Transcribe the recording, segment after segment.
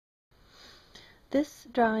This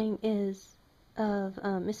drawing is of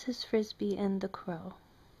Mrs. Frisby and the Crow.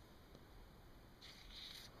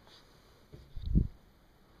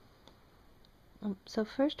 So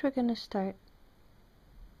first we're going to start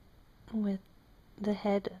with the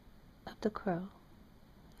head of the crow,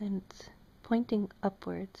 and it's pointing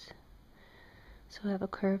upwards, so we have a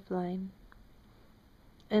curved line,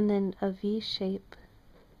 and then a V shape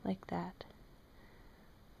like that,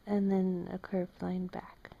 and then a curved line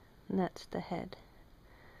back, and that's the head.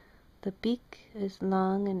 The beak is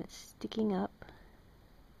long and it's sticking up,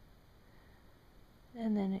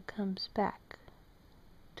 and then it comes back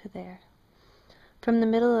to there. From the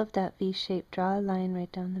middle of that V shape, draw a line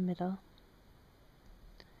right down the middle.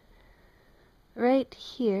 Right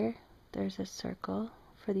here, there's a circle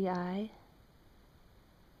for the eye,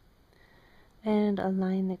 and a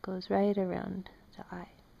line that goes right around the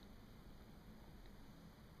eye.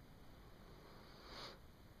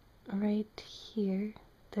 Right here,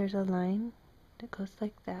 there's a line that goes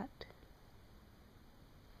like that.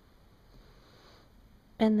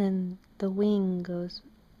 And then the wing goes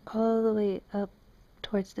all the way up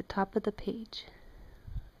towards the top of the page,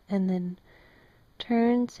 and then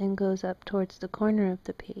turns and goes up towards the corner of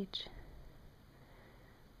the page,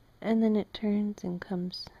 and then it turns and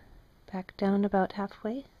comes back down about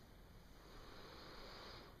halfway,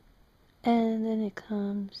 and then it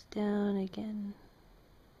comes down again,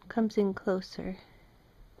 comes in closer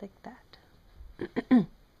like that.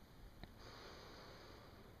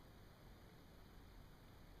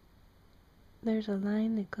 There's a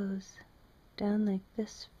line that goes down like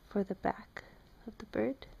this for the back of the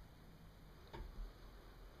bird,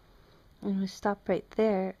 and we stop right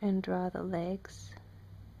there and draw the legs.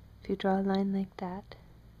 If you draw a line like that,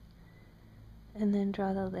 and then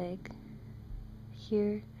draw the leg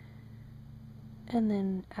here, and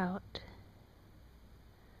then out,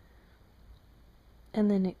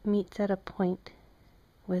 and then it meets at a point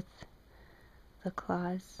with the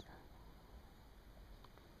claws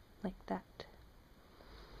like that.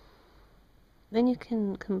 Then you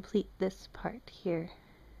can complete this part here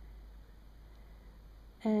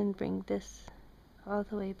and bring this all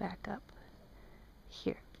the way back up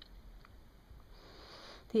here.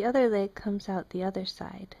 The other leg comes out the other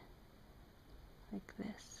side like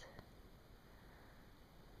this.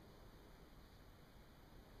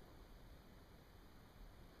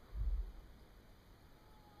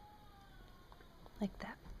 Like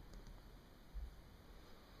that.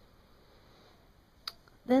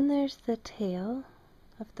 Then there's the tail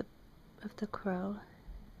of the crow.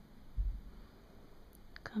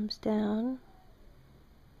 Comes down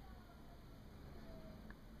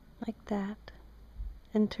like that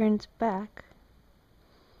and turns back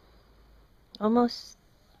almost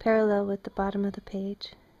parallel with the bottom of the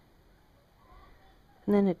page,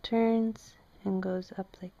 and then it turns and goes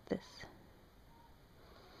up like this,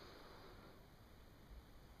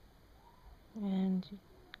 and you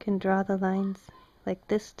can draw the lines like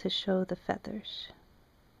this to show the feathers.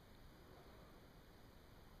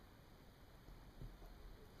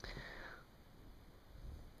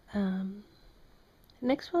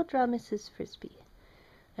 Next we'll draw Mrs. Frisby,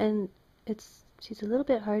 and she's a little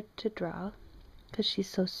bit hard to draw because she's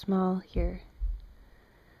so small here.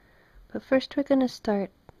 But first we're going to start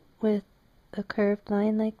with a curved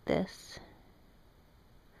line like this,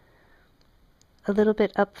 a little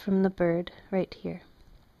bit up from the bird right here.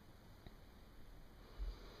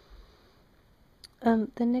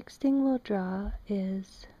 The next thing we'll draw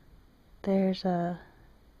is there's a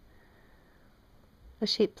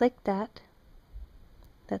shape like that.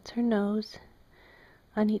 That's her nose.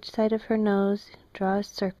 On each side of her nose, draw a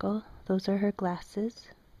circle. Those are her glasses.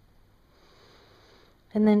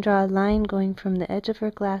 And then draw a line going from the edge of her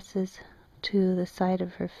glasses to the side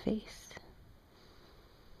of her face.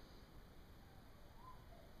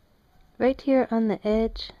 Right here on the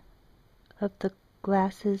edge of the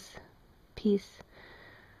glasses piece,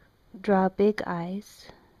 draw big eyes.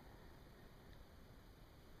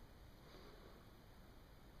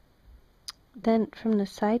 Then from the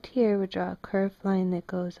side here, we draw a curved line that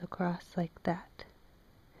goes across like that.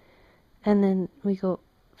 And then we go,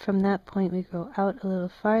 from that point we go out a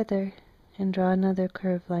little farther and draw another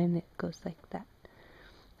curved line that goes like that.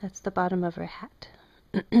 That's the bottom of her hat.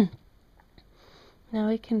 Now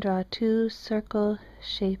we can draw two circle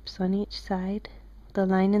shapes on each side, the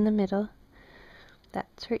line in the middle,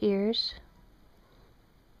 that's her ears,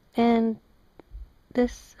 and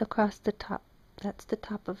this across the top, that's the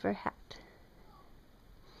top of her hat.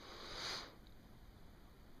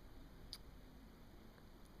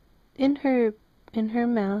 In her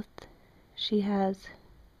mouth, she has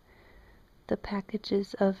the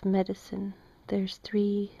packages of medicine there's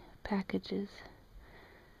 3 packages.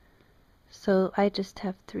 So I just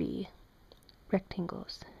have 3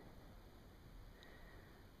 rectangles.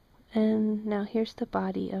 And now here's the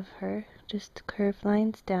body of her, just curved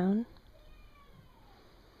lines down.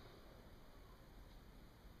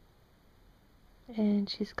 And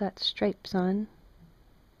she's got stripes on.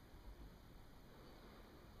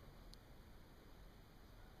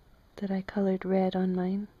 That I colored red on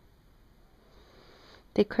mine.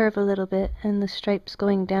 They curve a little bit, and the stripes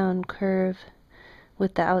going down curve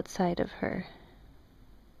with the outside of her.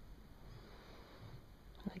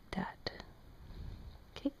 Like that.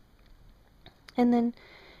 Okay. And then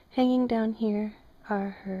hanging down here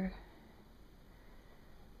are her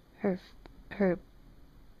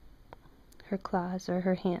claws, or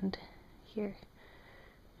her hand here,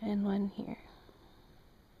 and one here.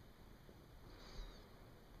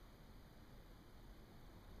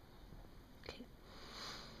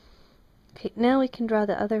 Okay, now we can draw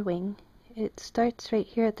the other wing. It starts right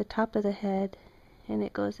here at the top of the head, and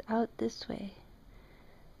it goes out this way,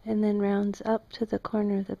 and then rounds up to the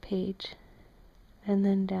corner of the page, and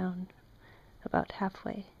then down about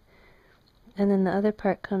halfway. And then the other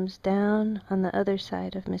part comes down on the other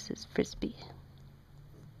side of Mrs. Frisby.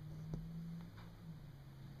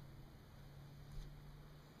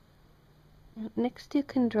 Next you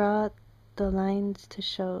can draw the lines to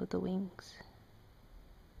show the wings.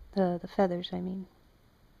 The feathers, I mean.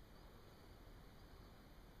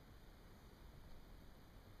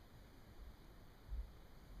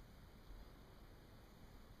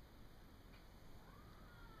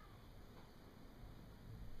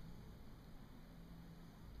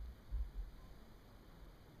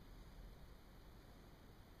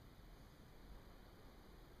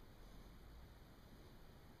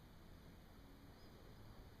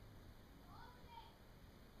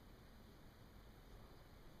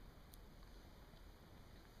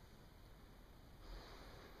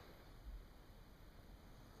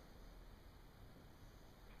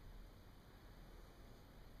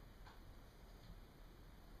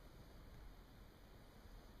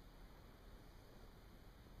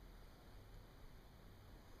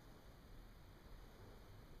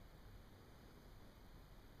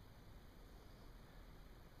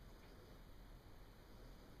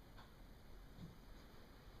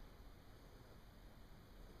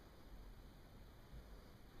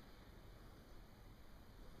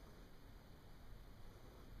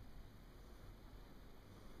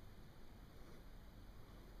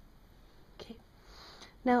 Okay.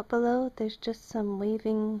 Now below there's just some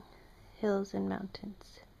waving hills and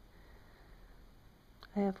mountains.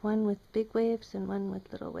 I have one with big waves and one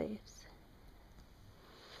with little waves.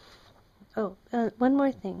 Oh, one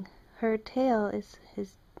more thing. Her tail is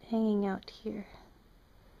hanging out here.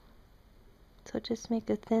 So just make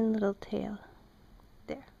a thin little tail.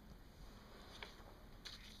 There.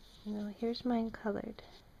 Now here's mine colored.